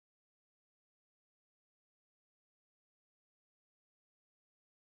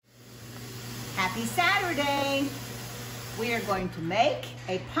Happy Saturday! We are going to make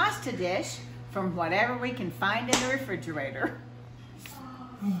a pasta dish from whatever we can find in the refrigerator.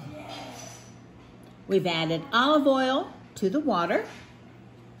 We've added olive oil to the water.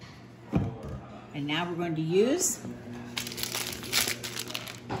 And now we're going to use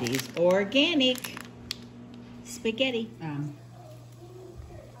these organic spaghetti.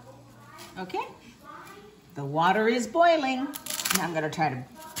 Okay, the water is boiling. Now I'm going to try to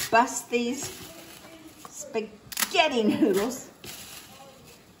bust these spaghetti noodles.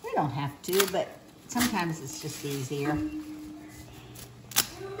 We don't have to, but sometimes it's just easier.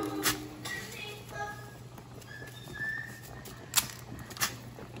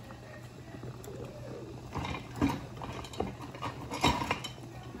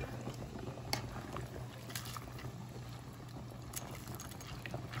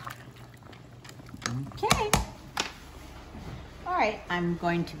 Okay. All right, I'm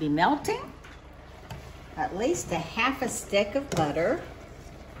going to be melting at least a half a stick of butter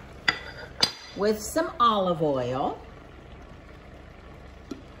with some olive oil.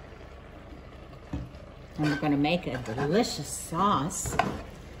 And we're going to make a delicious sauce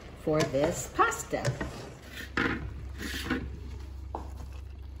for this pasta.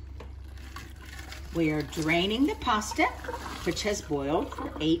 We are draining the pasta, which has boiled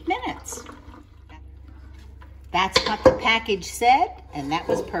for 8 minutes. That's what the package said, and that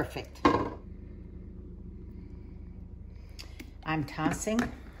was perfect. I'm tossing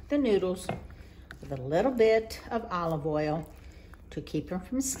the noodles with a little bit of olive oil to keep them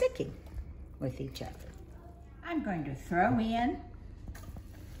from sticking with each other. I'm going to throw in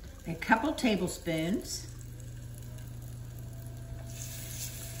a couple tablespoons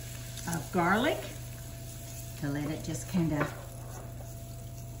of garlic to let it just kind of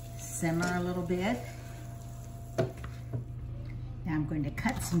simmer a little bit. Now I'm going to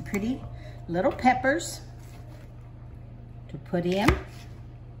cut some pretty little peppers to put in.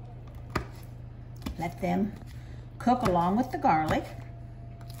 Let them cook along with the garlic.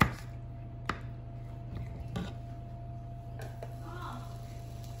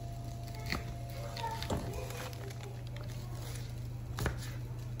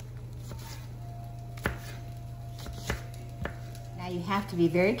 Now you have to be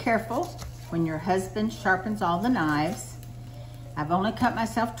very careful when your husband sharpens all the knives. I've only cut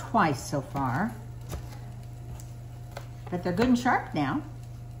myself twice so far, but they're good and sharp now.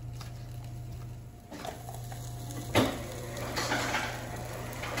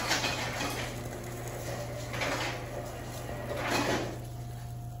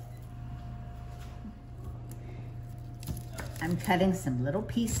 I'm cutting some little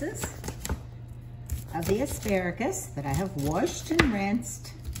pieces of the asparagus that I have washed and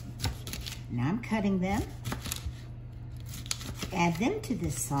rinsed. Now I'm cutting them. Add them to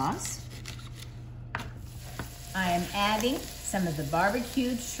this sauce. I am adding some of the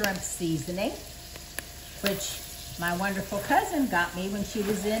barbecued shrimp seasoning, which my wonderful cousin got me when she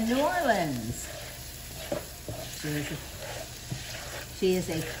was in New Orleans. She is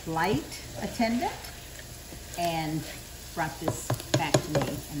a flight attendant and brought this back to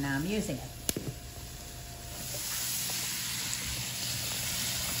me, and now I'm using it.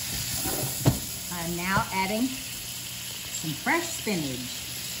 I'm now adding some fresh spinach.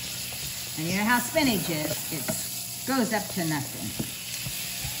 And you know how spinach is, it goes up to nothing.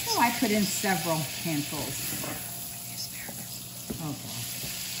 So I put in several handfuls. Okay.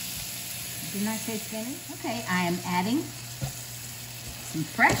 Didn't I say spinach? Okay, I am adding some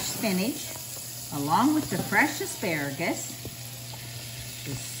fresh spinach along with the fresh asparagus.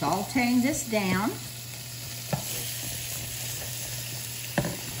 Just sauteing this down.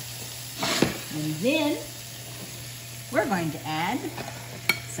 And then we're going to add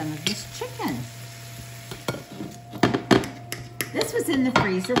some of this chicken. This was in the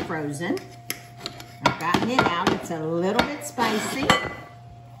freezer frozen. I've gotten it out. It's a little bit spicy.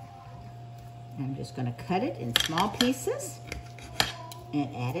 I'm just going to cut it in small pieces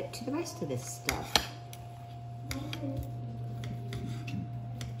and add it to the rest of this stuff.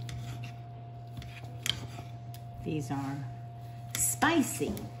 These are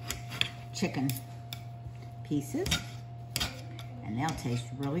spicy chicken pieces. And they'll taste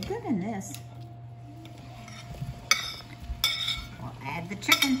really good in this. We'll add the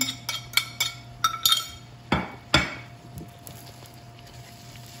chicken.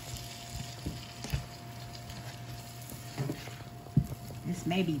 This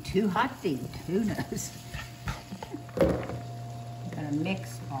may be too hot to eat, who knows? I'm gonna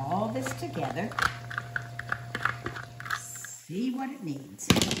mix all this together. See what it needs.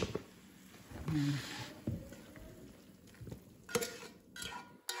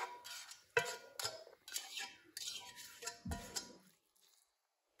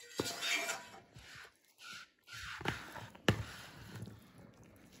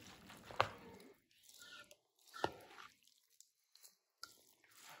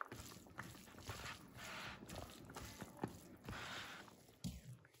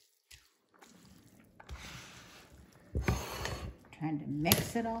 Trying to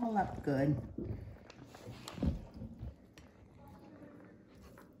mix it all up good.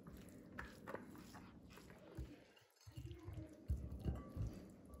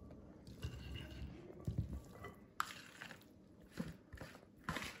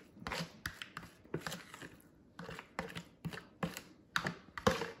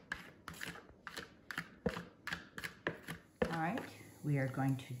 All right, we are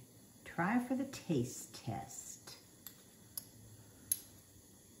going to try for the taste test.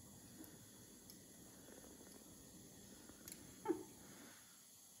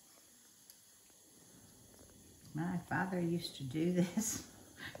 My father used to do this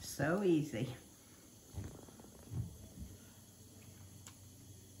so easy.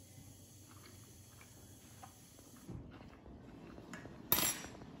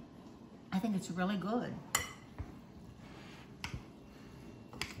 I think it's really good.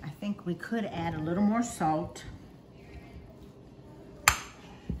 I think we could add a little more salt,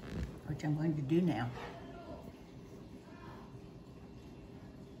 which I'm going to do now.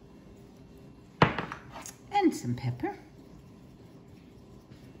 And some pepper.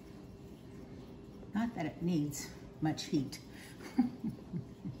 Not that it needs much heat.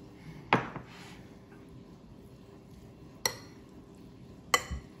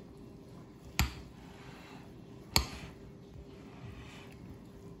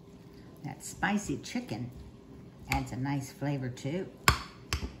 That spicy chicken adds a nice flavor too.